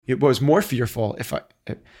What was more fearful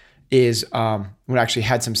is when I actually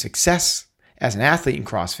had some success as an athlete in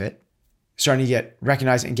CrossFit, starting to get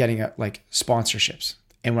recognized and getting like sponsorships.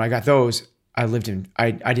 And when I got those, I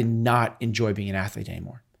did not enjoy being an athlete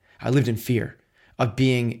anymore. I lived in fear of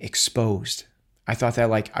being exposed. I thought that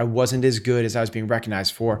like I wasn't as good as I was being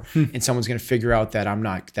recognized for, and someone's going to figure out that I'm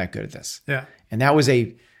not that good at this. Yeah. And that was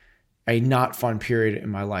a not fun period in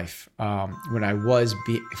my life. When I was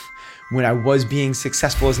being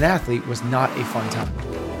successful as an athlete was not a fun time.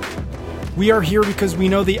 We are here because we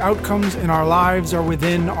know the outcomes in our lives are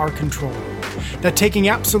within our control. That taking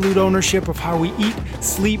absolute ownership of how we eat,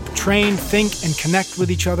 sleep, train, think, and connect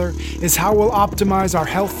with each other is how we'll optimize our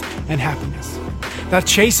health and happiness. That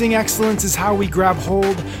chasing excellence is how we grab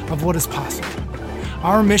hold of what is possible.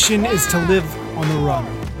 Our mission is to live on the run,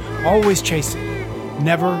 always chasing,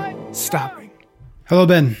 never stopping. Hello,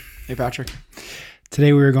 Ben. Hey, Patrick.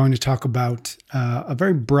 Today we are going to talk about a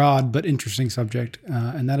very broad but interesting subject,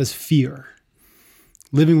 and that is fear.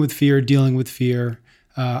 Living with fear, dealing with fear,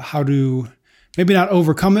 how to maybe not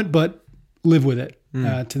overcome it, but live with it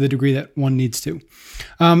to the degree that one needs to.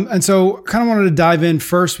 And so kind of wanted to dive in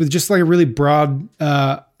first with just like a really broad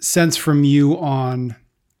sense from you on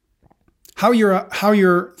how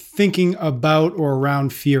your thinking about or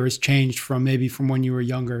around fear has changed from when you were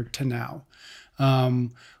younger to now.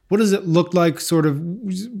 What does it look like sort of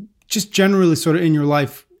just generally sort of in your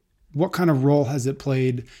life? What kind of role has it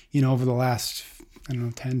played, over the last,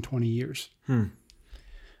 10, 20 years?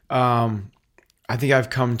 I think I've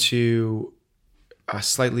come to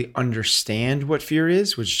slightly understand what fear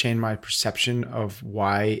is, which changed my perception of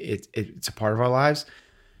why it's a part of our lives.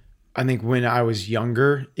 I think when I was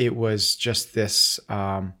younger, it was just this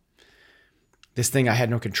thing I had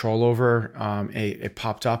no control over. It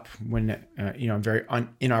popped up when very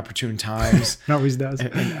inopportune times. It always does.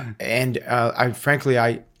 And I feel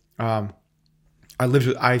like I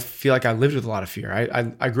lived with a lot of fear.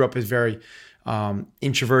 I grew up as very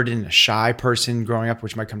introverted and a shy person growing up,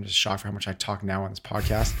 which might come as a shock for how much I talk now on this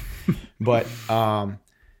podcast. But and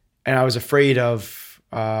I was afraid of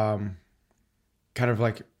kind of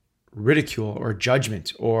like ridicule or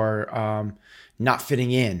judgment or not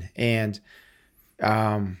fitting in. And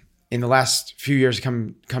in the last few years,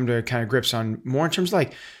 come to kind of grips on more in terms of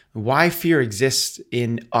like why fear exists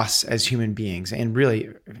in us as human beings, and really,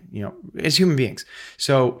 as human beings.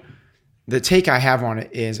 So the take I have on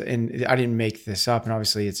it is, and I didn't make this up, and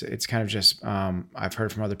obviously it's kind of just I've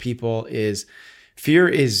heard from other people, is fear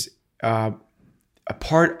is a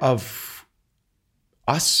part of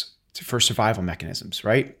us for survival mechanisms,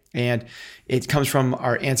 right? And it comes from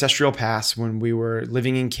our ancestral past when we were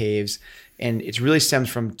living in caves, and it really stems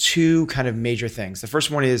from two kind of major things. The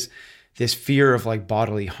first one is this fear of like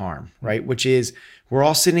bodily harm, right? Which is we're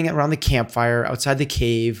all sitting around the campfire outside the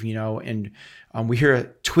cave, and we hear a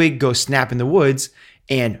twig go snap in the woods,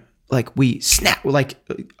 and like we snap,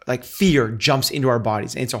 like fear jumps into our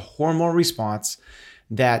bodies. And it's a hormonal response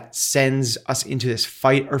that sends us into this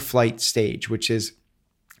fight or flight stage, which is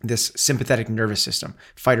this sympathetic nervous system,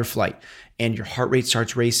 fight or flight. And your heart rate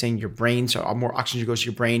starts racing, your brain, so more oxygen goes to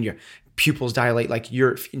your brain, your pupils dilate, like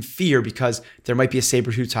you're in fear because there might be a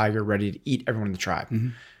saber-toothed tiger ready to eat everyone in the tribe. Mm-hmm.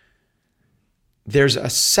 There's a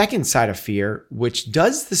second side of fear, which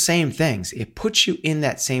does the same things. It puts you in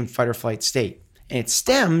that same fight or flight state. And it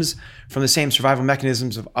stems from the same survival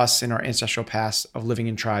mechanisms of us in our ancestral past of living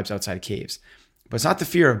in tribes outside of caves. But it's not the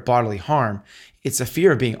fear of bodily harm. It's the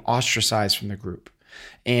fear of being ostracized from the group.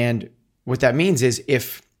 And what that means is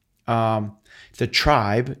if the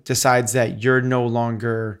tribe decides that you're no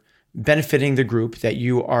longer benefiting the group, that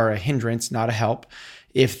you are a hindrance, not a help,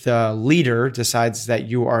 if the leader decides that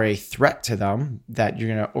you are a threat to them, that you're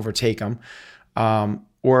going to overtake them,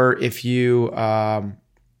 or if you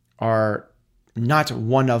are not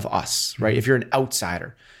one of us, right? If you're an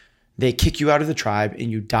outsider, they kick you out of the tribe and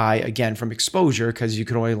you die again from exposure because you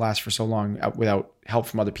could only last for so long without help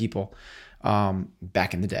from other people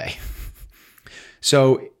back in the day.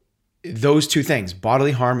 So those two things,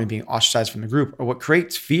 bodily harm and being ostracized from the group, are what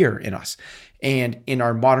creates fear in us. And in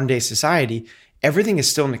our modern day society, everything is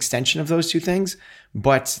still an extension of those two things,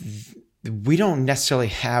 but we don't necessarily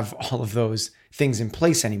have all of those things in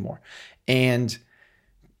place anymore. And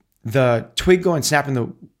the twig going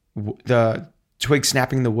snapping the twig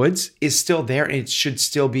snapping in the woods is still there, and it should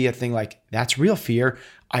still be a thing like, that's real fear.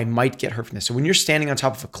 I might get hurt from this. So when you're standing on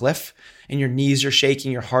top of a cliff and your knees are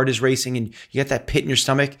shaking, your heart is racing, and you get that pit in your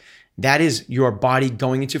stomach, that is your body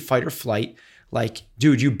going into fight or flight. Like,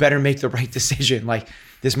 dude, you better make the right decision. Like,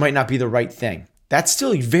 this might not be the right thing. That's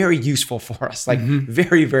still very useful for us. Like,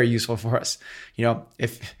 very, very useful for us.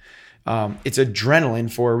 If It's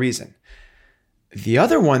adrenaline for a reason. The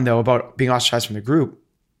other one, though, about being ostracized from the group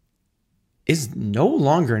is no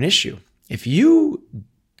longer an issue. If you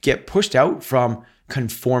get pushed out from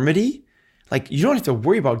conformity, like you don't have to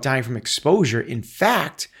worry about dying from exposure. In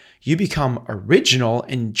fact, you become original,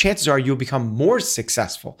 and chances are you'll become more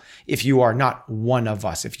successful if you are not one of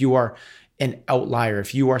us, if you are an outlier,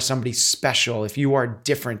 if you are somebody special, if you are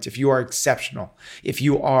different, if you are exceptional, if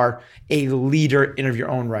you are a leader in of your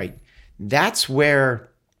own right. That's where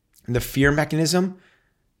the fear mechanism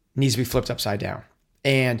needs to be flipped upside down.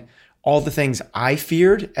 And all the things I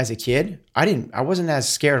feared as a kid, I wasn't as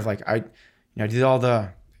scared of. Like I did all the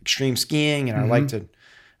extreme skiing, and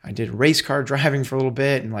I did race car driving for a little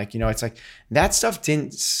bit, and it's like that stuff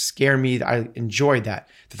didn't scare me. I enjoyed that.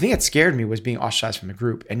 The thing that scared me was being ostracized from the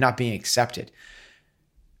group and not being accepted.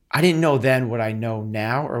 I didn't know then what I know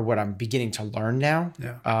now, or what I'm beginning to learn now.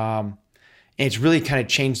 Yeah. And it's really kind of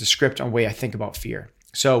changed the script on the way I think about fear.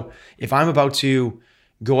 So if I'm about to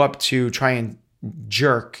go up to try and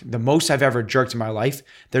jerk, the most I've ever jerked in my life,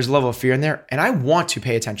 there's a level of fear in there. And I want to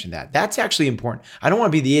pay attention to that. That's actually important. I don't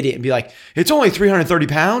want to be the idiot and be like, it's only 330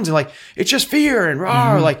 pounds. And it's just fear and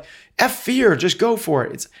rah, F fear, just go for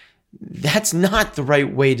it. That's not the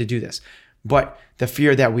right way to do this. But the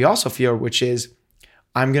fear that we also feel, which is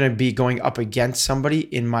I'm going to be going up against somebody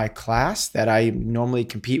in my class that I normally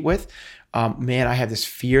compete with. I have this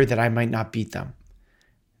fear that I might not beat them.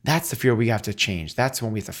 That's the fear we have to change. That's the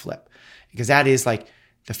one we have to flip. Because that is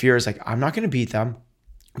the fear is I'm not going to beat them.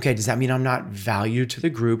 Okay, does that mean I'm not valued to the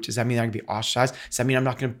group? Does that mean I'm going to be ostracized? Does that mean I'm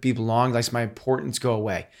not going to be belong? Does my importance go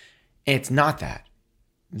away? And it's not that.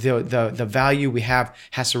 The value we have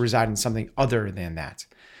has to reside in something other than that.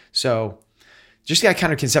 So just that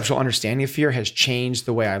kind of conceptual understanding of fear has changed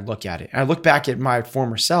the way I look at it. And I look back at my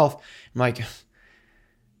former self, I'm like,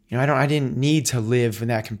 I didn't need to live in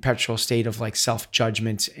that perpetual state of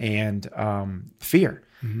self-judgment and fear.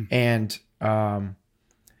 Mm-hmm. And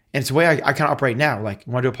it's the way I kind of operate now. You want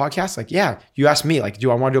to do a podcast? Yeah, you asked me,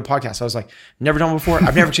 do I want to do a podcast? I was never done before.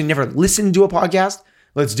 I've never listened to a podcast.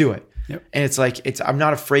 Let's do it. Yep. And I'm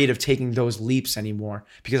not afraid of taking those leaps anymore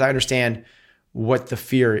because I understand what the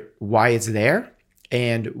fear, why it's there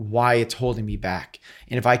and why it's holding me back.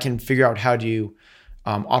 And if I can figure out how to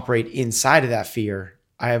operate inside of that fear,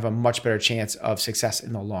 I have a much better chance of success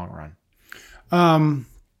in the long run.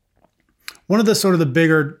 One of the sort of the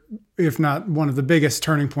bigger, if not one of the biggest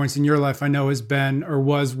turning points in your life, I know has been or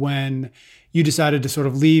was when you decided to sort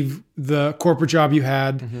of leave the corporate job you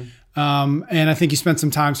had. Mm-hmm. And I think you spent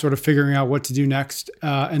some time sort of figuring out what to do next.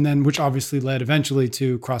 And then, which obviously led eventually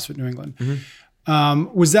to CrossFit New England.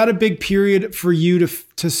 Mm-hmm. Was that a big period for you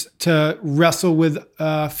to wrestle with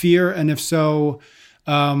fear? And if so,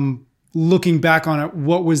 looking back on it,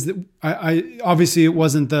 what was I obviously it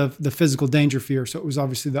wasn't the physical danger fear. So it was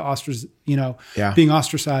obviously the being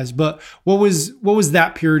ostracized, but what was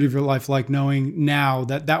that period of your life like, knowing now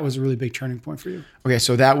that was a really big turning point for you? Okay.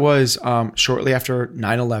 So that was shortly after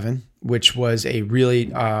 9/11, which was a really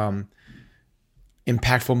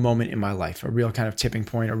impactful moment in my life, a real kind of tipping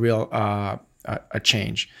point, a real a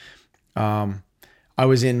change. I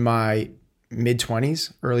was in my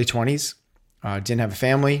mid-20s, early 20s, didn't have a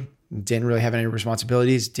family, didn't really have any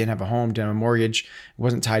responsibilities, didn't have a home, didn't have a mortgage,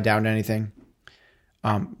 wasn't tied down to anything.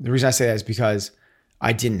 The reason I say that is because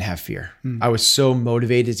I didn't have fear. I was so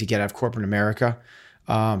motivated to get out of corporate America,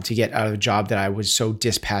 to get out of a job that I was so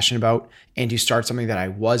dispassionate about and to start something that I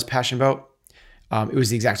was passionate about. It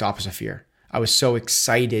was the exact opposite of fear. I was so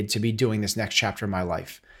excited to be doing this next chapter of my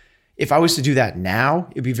life. If I was to do that now,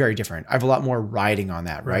 it'd be very different. I have a lot more riding on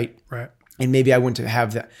that, right? Right. And maybe I wouldn't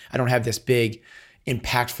have that. I don't have this big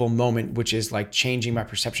impactful moment, which is changing my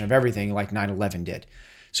perception of everything like 9/11 did.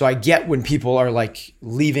 So I get when people are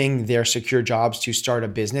leaving their secure jobs to start a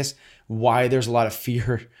business, why there's a lot of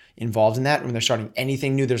fear involved in that. When they're starting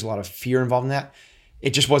anything new, there's a lot of fear involved in that.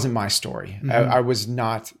 It just wasn't my story. Mm-hmm. I was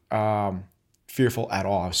not fearful at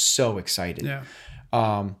all. I was so excited. Yeah.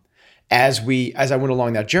 As I went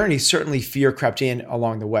along that journey, certainly fear crept in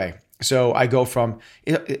along the way. So I go from,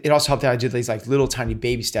 it also helped that I did these little tiny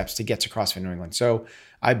baby steps to get to CrossFit New England. So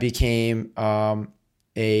I became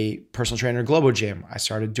a personal trainer at Globo Gym. I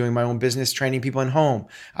started doing my own business, training people in home.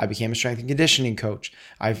 I became a strength and conditioning coach.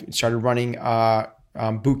 I started running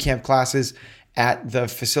boot camp classes at the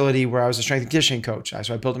facility where I was a strength and conditioning coach.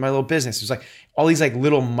 So I built my little business. It was all these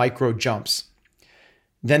little micro jumps.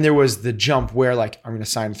 Then there was the jump where I'm going to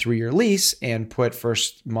sign a 3-year lease and put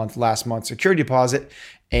last month security deposit,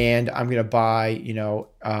 and I'm going to buy,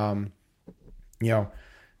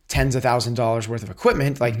 tens of $1,000s worth of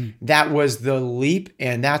equipment. That was the leap,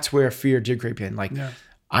 and that's where fear did creep in.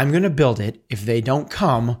 I'm going to build it. If they don't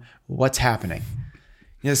come, what's happening?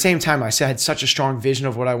 At the same time, I had such a strong vision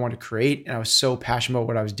of what I wanted to create, and I was so passionate about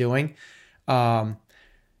what I was doing. To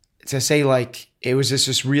say like, it was just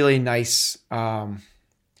this really nice,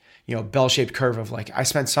 bell-shaped curve of like, I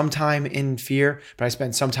spent some time in fear, but I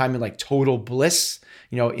spent some time in like total bliss,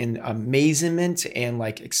 in amazement and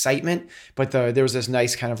like excitement. But there was this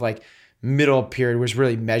nice kind of like middle period was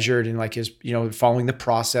really measured and like following the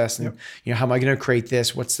process and, how am I going to create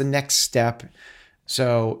this? What's the next step?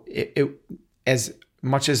 So it as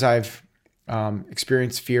much as I've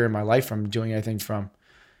experienced fear in my life from doing anything from,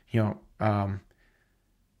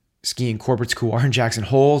 skiing corporate school in Jackson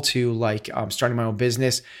Hole to like starting my own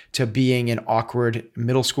business to being an awkward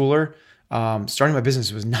middle schooler. Starting my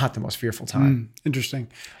business was not the most fearful time. Interesting.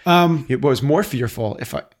 It was more fearful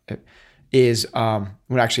is when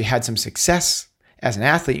I actually had some success as an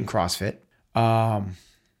athlete in CrossFit,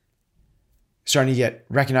 starting to get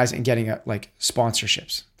recognized and getting like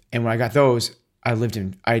sponsorships. And when I got those, I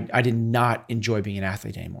did not enjoy being an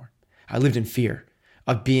athlete anymore. I lived in fear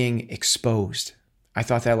of being exposed. I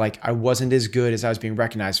thought that like I wasn't as good as I was being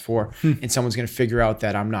recognized for, and someone's going to figure out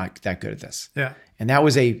that I'm not that good at this. Yeah. And that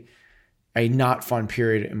was a not fun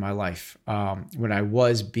period in my life. When I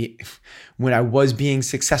was being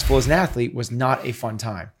successful as an athlete was not a fun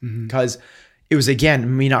time because it was,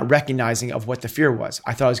 again, me not recognizing of what the fear was.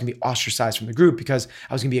 I thought I was going to be ostracized from the group because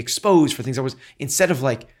I was going to be exposed for things instead of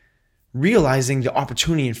like realizing the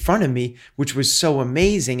opportunity in front of me, which was so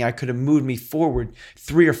amazing. I could have moved me forward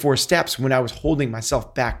 3 or 4 steps when I was holding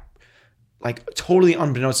myself back, like totally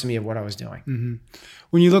unbeknownst to me of what I was doing. Mm-hmm.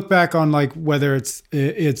 When you look back on like whether it's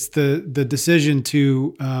the decision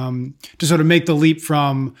to sort of make the leap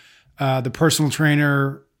from the personal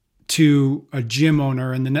trainer to a gym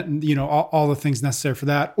owner and all the things necessary for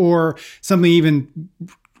that, or something even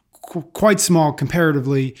quite small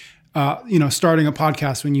comparatively, starting a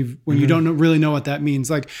podcast when you don't really know what that means.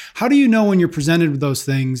 Like, how do you know when you're presented with those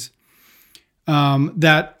things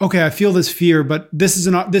that, okay, I feel this fear, but this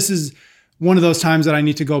is one of those times that I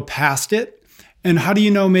need to go past it? And how do you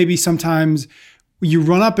know maybe sometimes you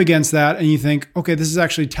run up against that and you think, okay, this is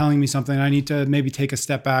actually telling me something. I need to maybe take a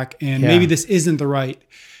step back and maybe this isn't the right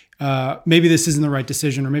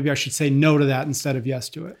decision, or maybe I should say no to that instead of yes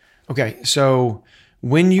to it. Okay. So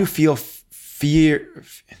when you feel fear,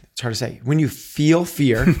 it's hard to say. When you feel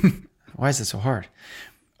fear, why is it so hard?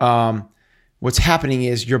 What's happening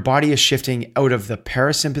is your body is shifting out of the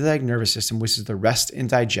parasympathetic nervous system, which is the rest and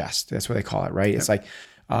digest. That's what they call it, right? Yep. It's like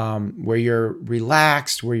where you're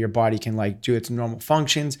relaxed, where your body can like do its normal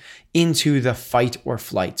functions, into the fight or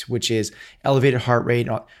flight, which is elevated heart rate.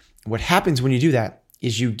 What happens when you do that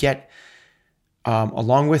is you get,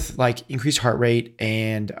 along with like increased heart rate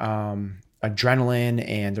and adrenaline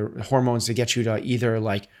and the hormones that get you to either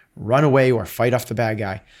like run away or fight off the bad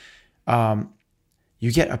guy,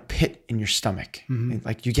 you get a pit in your stomach. Mm-hmm.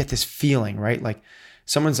 Like you get this feeling, right? Like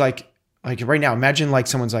someone's like right now, imagine like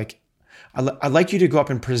someone's like, I'd like you to go up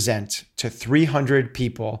and present to 300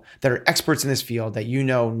 people that are experts in this field that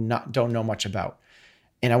don't know much about.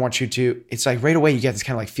 And I want you to, it's like right away you get this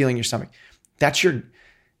kind of like feeling in your stomach. That's your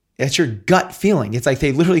gut feeling. It's like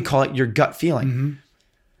they literally call it your gut feeling. Mm-hmm.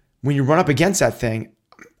 When you run up against that thing,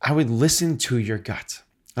 I would listen to your gut.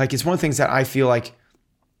 Like it's one of the things that I feel like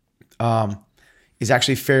is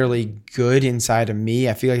actually fairly good inside of me.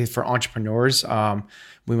 I feel like for entrepreneurs,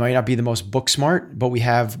 we might not be the most book smart, but we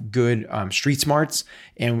have good street smarts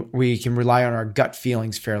and we can rely on our gut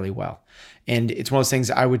feelings fairly well. And it's one of those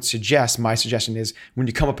things I would suggest, my suggestion is when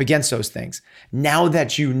you come up against those things, now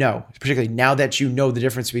that you know, particularly now that you know the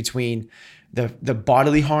difference between the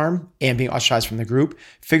bodily harm and being ostracized from the group,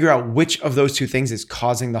 figure out which of those two things is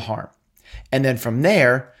causing the harm. And then from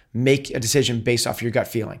there, make a decision based off your gut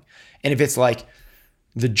feeling. And if it's like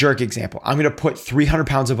the jerk example, I'm going to put 300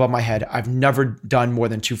 pounds above my head. I've never done more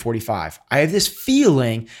than 245. I have this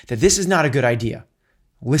feeling that this is not a good idea.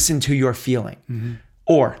 Listen to your feeling. Mm-hmm.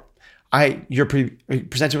 Or you're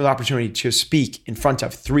presented with an opportunity to speak in front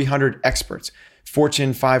of 300 experts,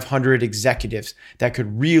 Fortune 500 executives that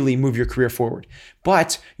could really move your career forward.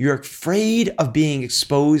 But you're afraid of being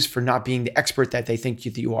exposed for not being the expert that they think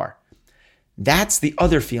that you are. That's the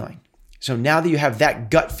other feeling. So now that you have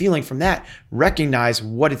that gut feeling from that, recognize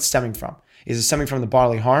what it's stemming from. Is it stemming from the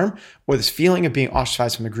bodily harm or this feeling of being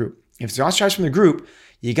ostracized from the group? If it's ostracized from the group,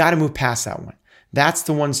 you got to move past that one. That's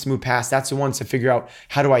the ones to move past. That's the ones to figure out,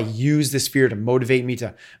 how do I use this fear to motivate me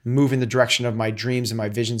to move in the direction of my dreams and my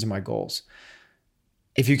visions and my goals?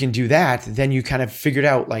 If you can do that, then you kind of figured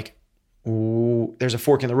out like, ooh, there's a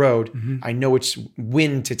fork in the road. Mm-hmm. I know which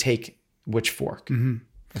when to take which fork. Mm-hmm.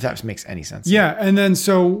 if that makes any sense. Yeah. And then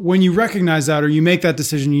so when you recognize that or you make that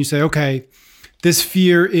decision, you say, okay, this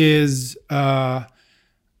fear is, I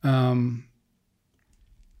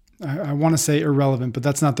want to say irrelevant, but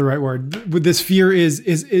that's not the right word. With this fear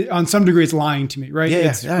is on some degree, it's lying to me, right?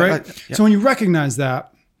 Yeah. Right. Yeah. So when you recognize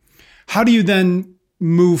that, how do you then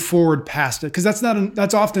move forward past it? Because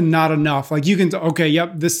that's often not enough. Like you can, okay,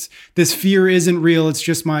 yep, this fear isn't real. It's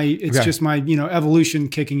just my evolution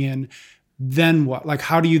kicking in. Then what? Like,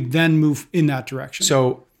 how do you then move in that direction?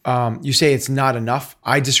 So you say it's not enough.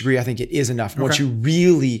 I disagree. I think it is enough. Okay. What you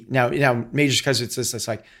really now maybe just because it's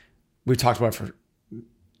like we've talked about it for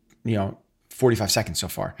 45 seconds so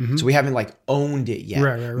far. Mm-hmm. So we haven't like owned it yet.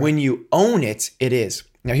 Right. When you own it, it is.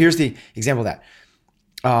 Now here's the example of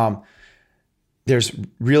that. There's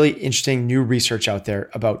really interesting new research out there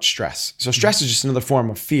about stress. So stress is just another form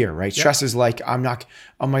of fear, right? Yep. Stress is like, oh my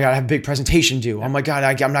God, I have a big presentation due. Yep. Oh my God,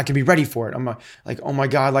 I'm not gonna be ready for it. I'm like, oh my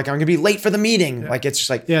God, like I'm gonna be late for the meeting. Yep. Like, it's just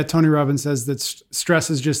like. Yeah, Tony Robbins says that stress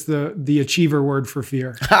is just the achiever word for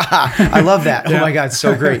fear. I love that. Yeah. Oh my God,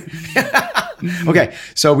 so great. Okay,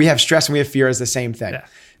 so we have stress and we have fear as the same thing. Yeah.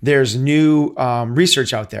 There's new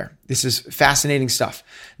research out there. This is fascinating stuff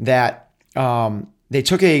that they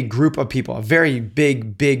took a group of people, a very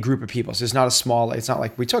big group of people. So it's not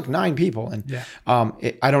like we took 9 people and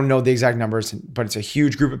I don't know the exact numbers, but it's a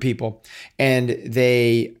huge group of people. And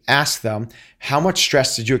they asked them, how much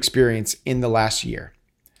stress did you experience in the last year?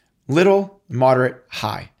 Little, moderate,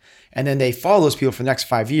 high. And then they follow those people for the next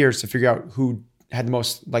 5 years to figure out who had the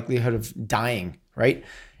most likelihood of dying, right?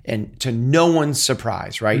 And to no one's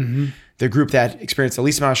surprise, right? Mm-hmm. The group that experienced the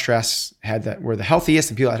least amount of stress were the healthiest,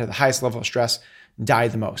 and people that had the highest level of stress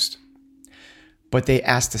died the most. But they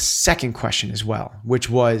asked the second question as well, which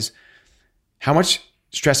was, how much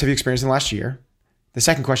stress have you experienced in the last year? The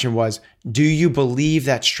second question was, do you believe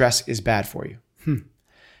that stress is bad for you?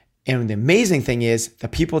 And the amazing thing is, the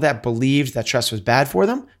people that believed that stress was bad for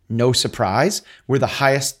them, no surprise, were the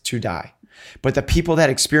highest to die. But the people that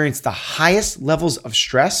experienced the highest levels of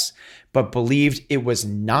stress, but believed it was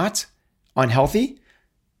not unhealthy,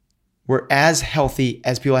 were as healthy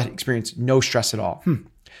as people that experienced no stress at all.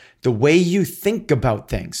 The way you think about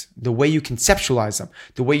things, the way you conceptualize them,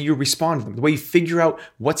 the way you respond to them, the way you figure out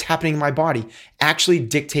what's happening in my body actually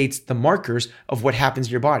dictates the markers of what happens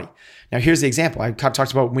in your body. Now, here's the example. I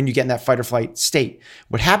talked about when you get in that fight or flight state.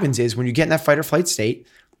 What happens is when you get in that fight or flight state,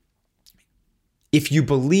 if you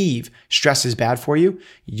believe stress is bad for you,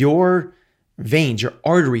 your veins, your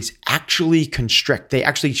arteries actually constrict. They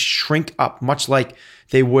actually shrink up, much like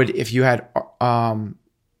they would if you had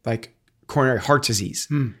like coronary heart disease,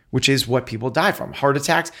 which is what people die from. Heart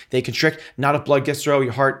attacks, they constrict. Not if blood gets through,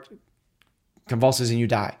 your heart convulses and you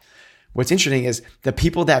die. What's interesting is the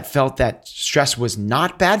people that felt that stress was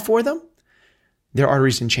not bad for them, their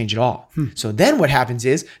arteries didn't change at all. So then what happens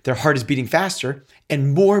is their heart is beating faster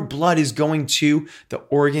and more blood is going to the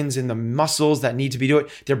organs and the muscles that need to be doing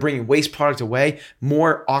it. They're bringing waste product away.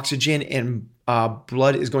 More oxygen and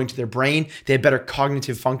blood is going to their brain. They have better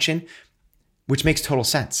cognitive function, which makes total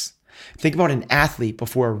sense. Think about an athlete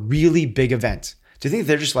before a really big event. Do you think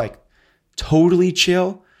they're just like totally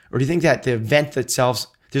chill? Or do you think that the event itself,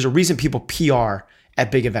 there's a reason people PR at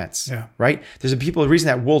big events, right? There's a reason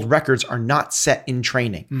that world records are not set in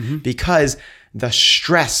training because the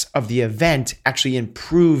stress of the event actually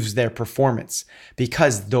improves their performance,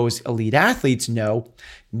 because those elite athletes know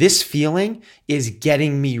this feeling is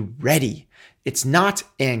getting me ready. It's not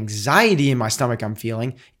anxiety in my stomach I'm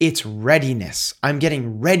feeling, it's readiness. I'm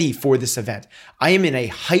getting ready for this event. I am in a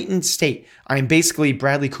heightened state. I am basically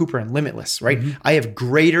Bradley Cooper and Limitless, right? I have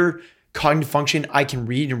greater cognitive function. I can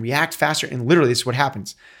read and react faster. And literally, this is what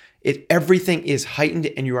happens. Everything is heightened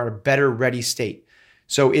and you are in a better ready state.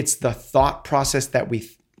 So it's the thought process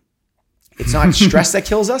it's not stress that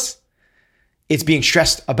kills us. It's being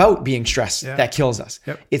stressed about being stressed that kills us.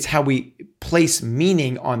 Yep. It's how we place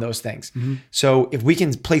meaning on those things. So if we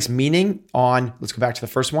can place meaning on, let's go back to the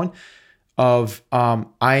first one of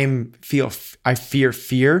I fear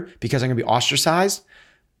fear because I'm going to be ostracized.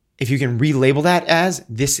 If you can relabel that as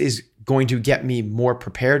this is going to get me more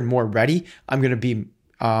prepared, more ready, I'm going to be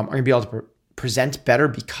able to present better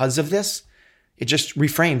because of this. It just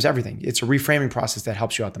reframes everything. It's a reframing process that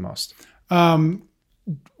helps you out the most.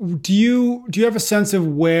 Do you have a sense of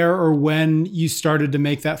where or when you started to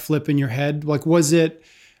make that flip in your head? Like, was it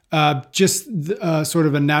just sort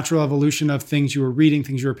of a natural evolution of things you were reading,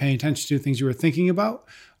 things you were paying attention to, things you were thinking about?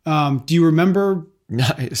 Do you remember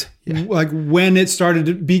like when it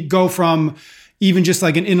started to go from even just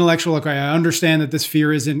like an intellectual, okay, I understand that this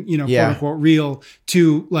fear isn't, quote unquote real,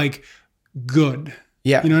 to like good?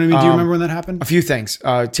 Yeah. You know what I mean? Do you remember when that happened? A few things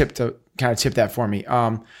tip that for me.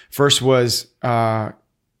 First was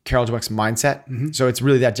Carol Dweck's mindset. So it's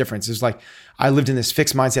really that difference. It's like I lived in this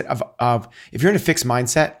fixed mindset of if you're in a fixed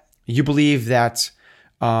mindset, you believe that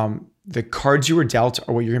the cards you were dealt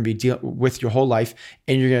are what you're going to be dealing with your whole life,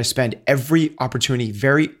 and you're going to spend every opportunity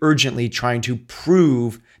very urgently trying to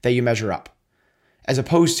prove that you measure up. As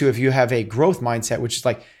opposed to if you have a growth mindset, which is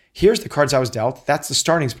like, here's the cards I was dealt. That's the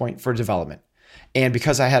starting point for development. And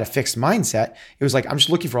because I had a fixed mindset, it was like, I'm just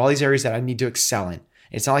looking for all these areas that I need to excel in.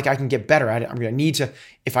 It's not like I can get better at it. I'm going to need to,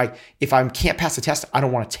 if I can't pass the test, I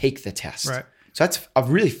don't want to take the test. Right. So that's a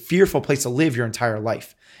really fearful place to live your entire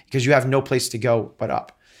life because you have no place to go but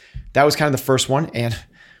up. That was kind of the first one. And,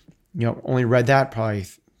 only read that probably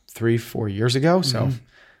 3-4 years ago. So,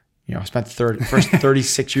 I spent the first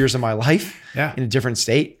 36 years of my life in a different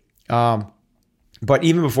state. But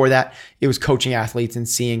even before that, it was coaching athletes and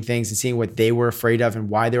seeing things and seeing what they were afraid of and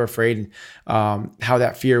why they were afraid and how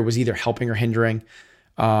that fear was either helping or hindering.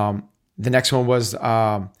 The next one was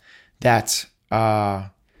that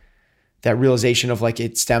realization of like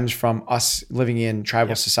it stems from us living in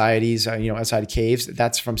tribal societies, outside of caves.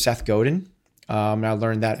 That's from Seth Godin. And I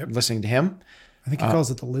learned that listening to him. I think he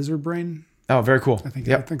calls it the lizard brain. Oh, very cool. I think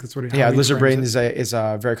that's what he lizard brain is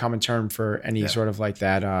a very common term for any sort of like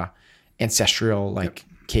that ancestral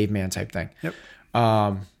caveman type thing. Yep.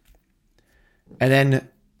 And then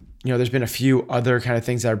there's been a few other kind of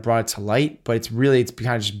things that have brought it to light, but it's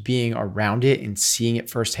kind of just being around it and seeing it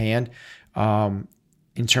firsthand.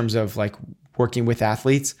 In terms of like working with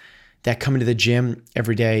athletes that come into the gym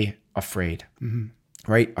every day afraid,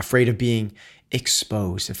 right? Afraid of being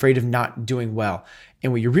exposed, afraid of not doing well.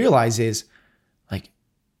 And what you realize is like,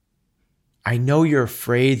 I know you're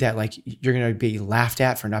afraid that like you're going to be laughed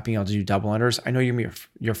at for not being able to do double unders. I know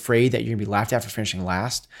you're afraid that you're gonna be laughed at for finishing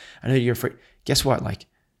last. I know you're afraid. Guess what? Like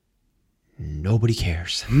nobody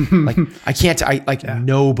cares.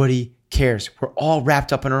 Nobody cares. We're all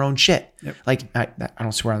wrapped up in our own shit. Yep. Like I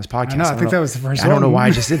don't swear on this podcast. I think that was the first one. I don't know why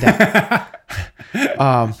I just did that.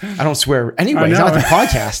 I don't swear anyway. It's not the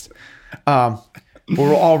podcast. But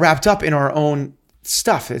we're all wrapped up in our own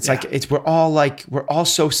stuff. It's we're all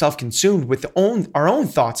so self-consumed with our own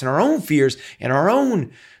thoughts and our own fears and our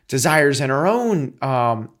own desires and our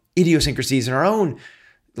own idiosyncrasies and our own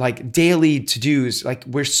like daily to-dos. Like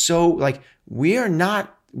we're so like we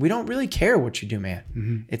don't really care what you do,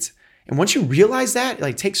 man. And once you realize that, it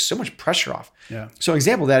like takes so much pressure off. Yeah. So an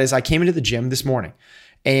example of that is I came into the gym this morning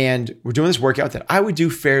and we're doing this workout that I would do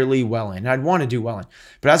fairly well in. And I'd want to do well in.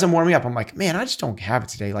 But as I'm warming up, I'm like, man, I just don't have it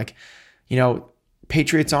today. Like,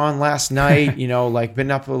 Patriots on last night, like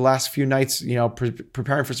been up the last few nights,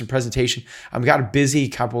 preparing for some presentation. I've got a busy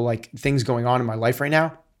couple like things going on in my life right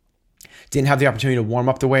now. Didn't have the opportunity to warm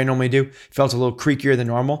up the way I normally do. Felt a little creakier than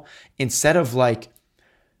normal. Instead of like,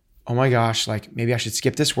 oh my gosh, like maybe I should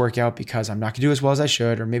skip this workout because I'm not gonna do as well as I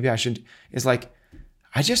should, or maybe I should, is like,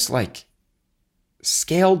 I just like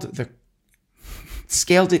scaled it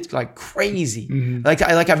like crazy. Like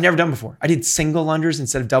I've never done before. I did single unders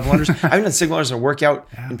instead of double unders. I haven't done single unders in a workout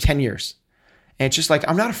in 10 years. And it's just like,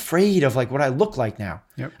 I'm not afraid of like what I look like now.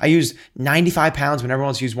 Yep. I used 95 pounds when everyone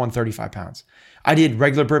else used 135 pounds. I did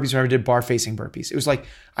regular burpees when I did bar facing burpees. It was like,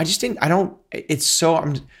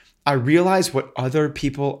 I realize what other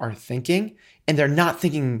people are thinking and they're not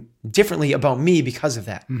thinking differently about me because of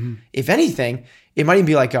that. If anything, it might even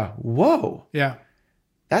be like whoa. Yeah.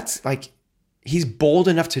 That's like, he's bold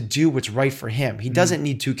enough to do what's right for him. He doesn't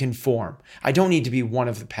need to conform. I don't need to be one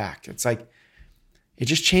of the pack. It's like, it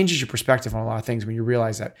just changes your perspective on a lot of things when you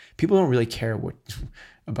realize that people don't really care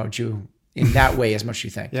about you in that way as much as you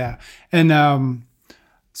think. Yeah. And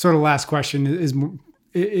sort of last question is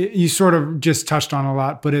you sort of just touched on a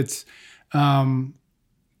lot, but it's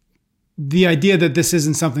the idea that this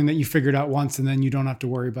isn't something that you figured out once and then you don't have to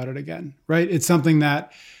worry about it again, right? It's something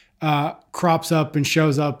that crops up and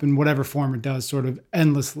shows up in whatever form it does sort of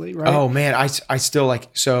endlessly, right? Oh man, I still like,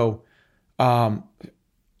 so I'm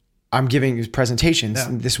giving presentations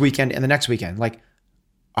this weekend and the next weekend. Like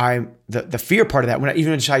the fear part of that,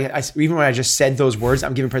 even when I just said those words,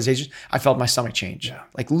 I'm giving presentations, I felt my stomach change. Yeah.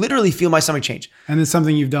 Like literally feel my stomach change. And it's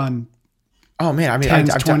something you've done. Oh man, I mean,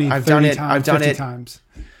 10, I've 20, done it. Times, I've done it. Times.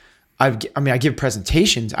 I give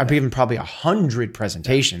presentations. I've given probably 100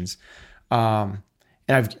 presentations. And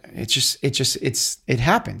it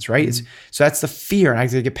happens, right? So that's the fear. And I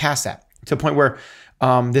have to get past that to the point where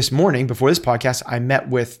this morning before this podcast, I met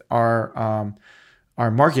with our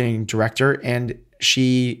marketing director and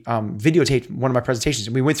she videotaped one of my presentations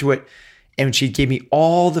and we went through it and she gave me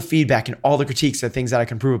all the feedback and all the critiques of things that I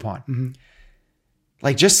can improve upon.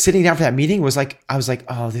 like just sitting down for that meeting was like, I was like,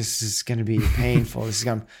 oh, this is going to be painful.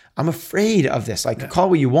 I'm afraid of this. Like call it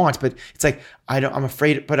what you want, but it's like, I'm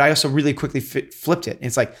afraid, but I also really quickly flipped it. And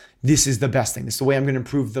it's like, this is the best thing. This is the way I'm going to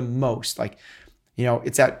improve the most. Like,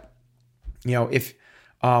 it's that, if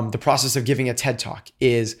the process of giving a TED Talk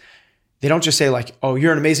is, they don't just say like, oh,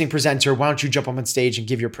 you're an amazing presenter. Why don't you jump up on stage and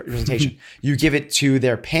give your presentation? You give it to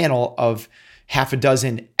their panel of half a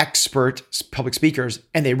dozen expert public speakers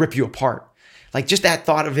and they rip you apart. Like just that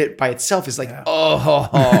thought of it by itself is like,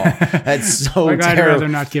 that's so like, terrible. I'd rather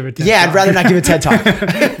not give a TED Talk. I'd rather not give a TED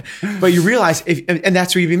Talk. But you realize, and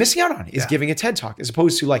that's what you'd be missing out on is giving a TED Talk as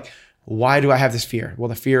opposed to like, why do I have this fear? Well,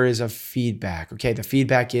 the fear is of feedback. Okay, the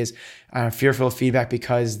feedback is I'm fearful of feedback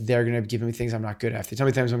because they're going to give me things I'm not good at. If they tell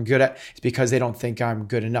me things I'm good at, it's because they don't think I'm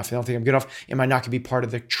good enough. They don't think I'm good enough. Am I not going to be part of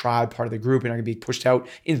the tribe, part of the group, and I'm going to be pushed out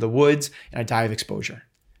into the woods and I die of exposure?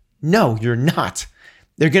 No, you're not.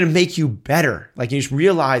 They're going to make you better. Like you just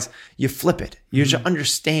realize you flip it. You just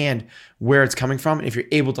understand where it's coming from. And if you're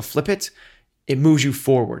able to flip it, it moves you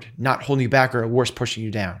forward, not holding you back or worse, pushing you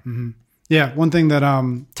down. Mm-hmm. Yeah. One thing that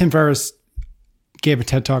Tim Ferriss gave a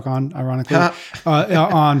TED Talk on, ironically,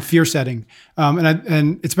 on fear setting.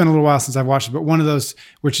 And it's been a little while since I've watched it, but one of those,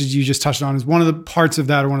 which is you just touched on, is one of the parts of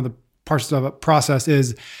that, or one of the parts of the process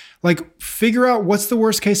is like, figure out what's the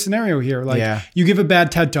worst case scenario here. Like you give a bad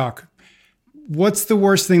TED Talk. What's the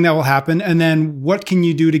worst thing that will happen? And then what can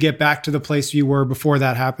you do to get back to the place you were before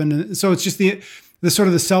that happened? And so it's just the sort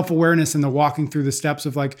of the self-awareness and the walking through the steps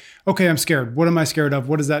of like, okay, I'm scared. What am I scared of?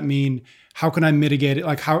 What does that mean? How can I mitigate it?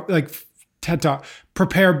 Like TED Talk,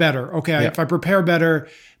 prepare better. Okay. If I prepare better,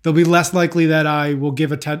 there'll be less likely that I will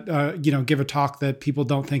give a talk that people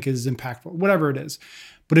don't think is impactful, whatever it is.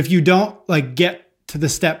 But if you don't like get to the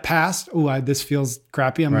step past, this feels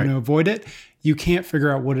crappy, I'm going to avoid it. You can't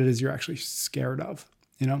figure out what it is you're actually scared of,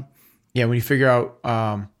 Yeah, when you figure out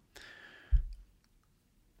not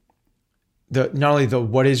only the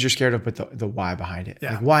what is you're scared of, but the why behind it.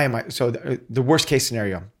 Yeah. Like, why am I? So the worst case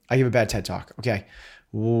scenario, I give a bad TED Talk. Okay.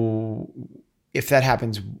 Well, if that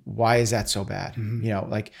happens, why is that so bad?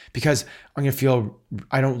 Mm-hmm. Because I'm going to feel,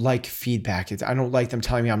 I don't like feedback. I don't like them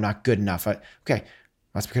telling me I'm not good enough. Okay.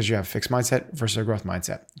 That's because you have a fixed mindset versus a growth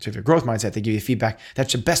mindset. So if you have a growth mindset, they give you feedback.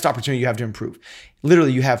 That's the best opportunity you have to improve.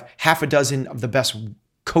 Literally, you have half a dozen of the best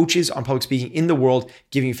coaches on public speaking in the world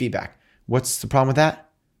giving you feedback. What's the problem with that?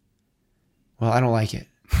 Well, I don't like it.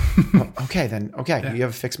 Well, okay. You have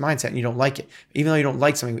a fixed mindset and you don't like it. Even though you don't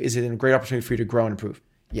like something, is it a great opportunity for you to grow and improve?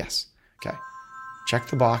 Yes. Okay. Check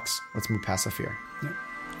the box. Let's move past the fear. Yeah.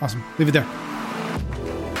 Awesome. Leave it there.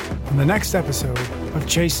 On the next episode of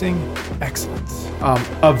Chasing Excellence.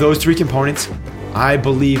 Of those three components, I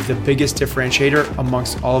believe the biggest differentiator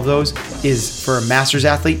amongst all of those is for a master's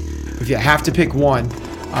athlete. If you have to pick one,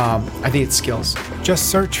 I think it's skills. Just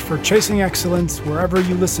search for Chasing Excellence wherever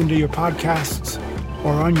you listen to your podcasts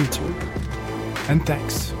or on YouTube. And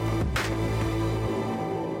thanks.